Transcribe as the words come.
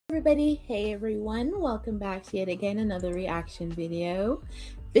Everybody, hey everyone, welcome back to yet again another reaction video.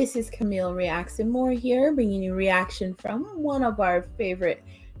 This is Camille Reacts and More here, bringing you reaction from one of our favorite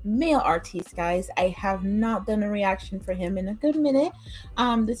male artists, guys. I have not done a reaction for him in a good minute.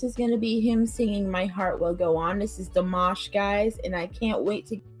 This is going to be him singing My Heart Will Go On. This is Dimash, guys, and I can't wait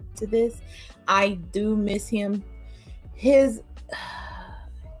to get to this. I do miss him. His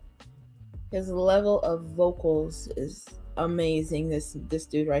level of vocals is amazing, this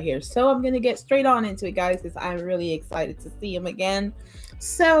dude right here. So I'm gonna get straight on into it, guys, because I'm really excited to see him again.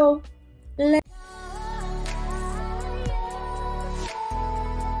 So let's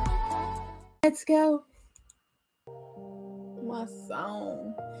go. My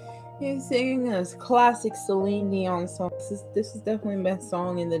song, he's singing this classic Celine Dion song. This is definitely the best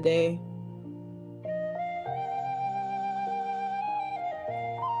song in the day.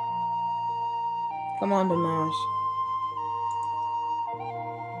 Come on, Dimash.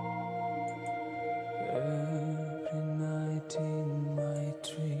 Every night in my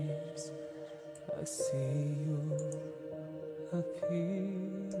dreams, I see you, I feel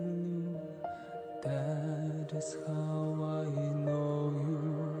you. That is how I know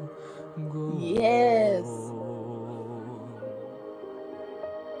you go. Yes.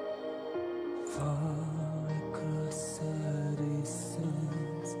 Far across the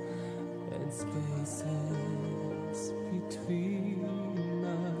distance and spaces between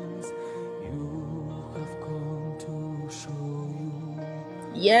us, you have come to show you.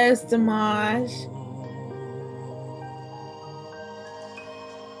 Yes, Dimash.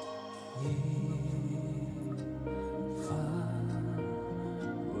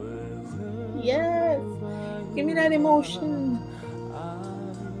 Yes, give me that emotion.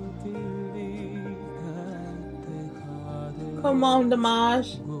 Come on,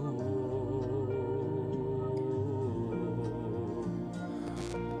 Dimash.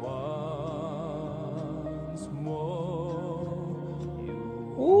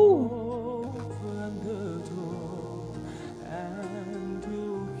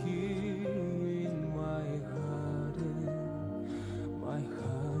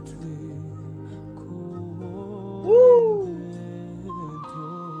 Ooh.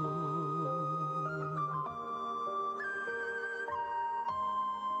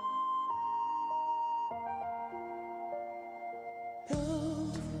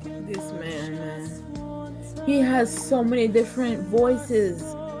 This man, he has so many different voices.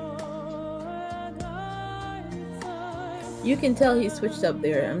 You can tell he switched up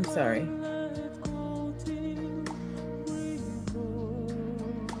there. I'm sorry.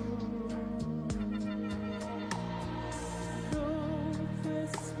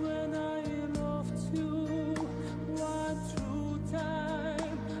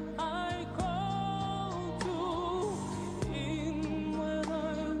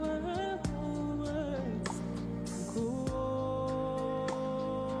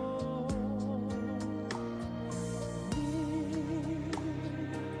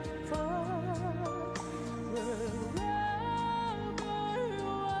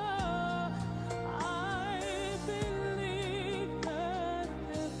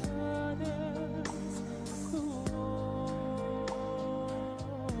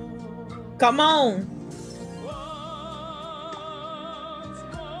 Come on.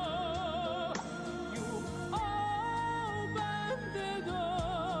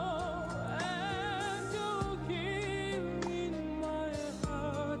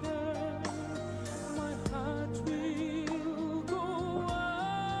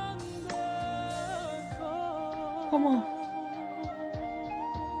 Come on.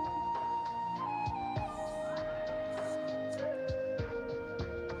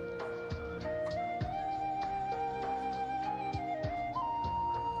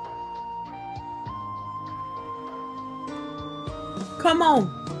 Come on.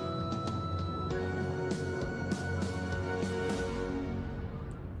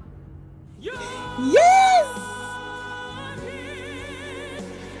 Yes!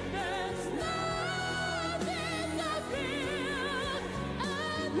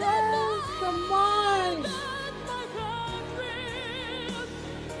 Yes, come on.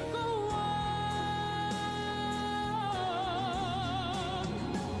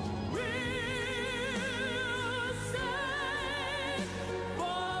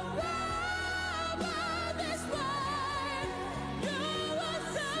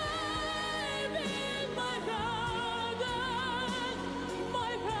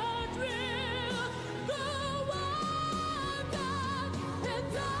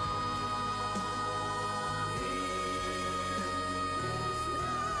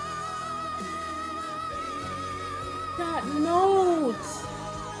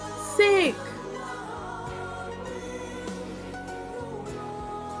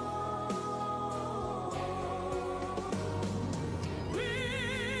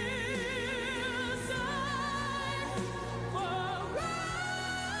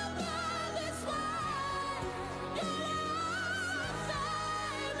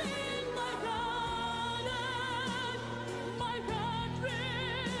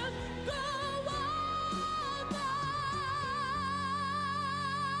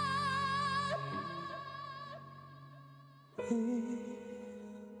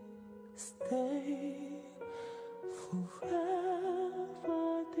 stay forever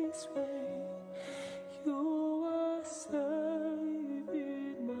this way. You are safe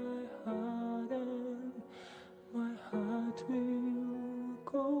in my heart, and my heart will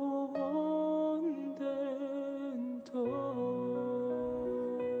go on and on.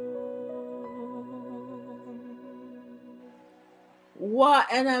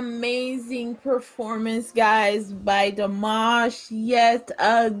 What an amazing performance, guys, by Dimash yet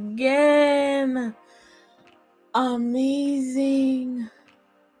again. Amazing.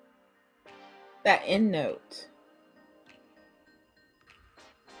 That end note.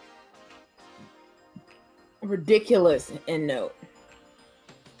 Ridiculous end note.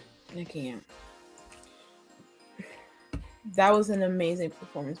 I can't. That was an amazing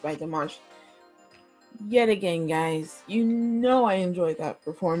performance by Dimash. Yet again, guys, you know I enjoyed that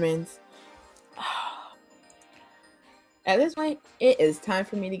performance. At this point, it is time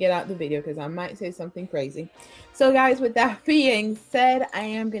for me to get out the video because I might say something crazy. So guys, with that being said, I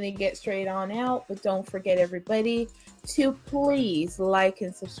am going to get straight on out. But don't forget, everybody, to please like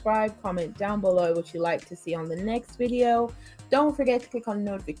and subscribe. Comment down below what you'd like to see on the next video. Don't forget to click on the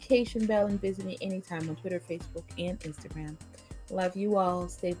notification bell and visit me anytime on Twitter, Facebook, and Instagram. Love you all.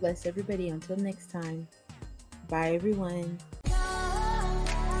 Stay blessed, everybody. Until next time. Bye, everyone.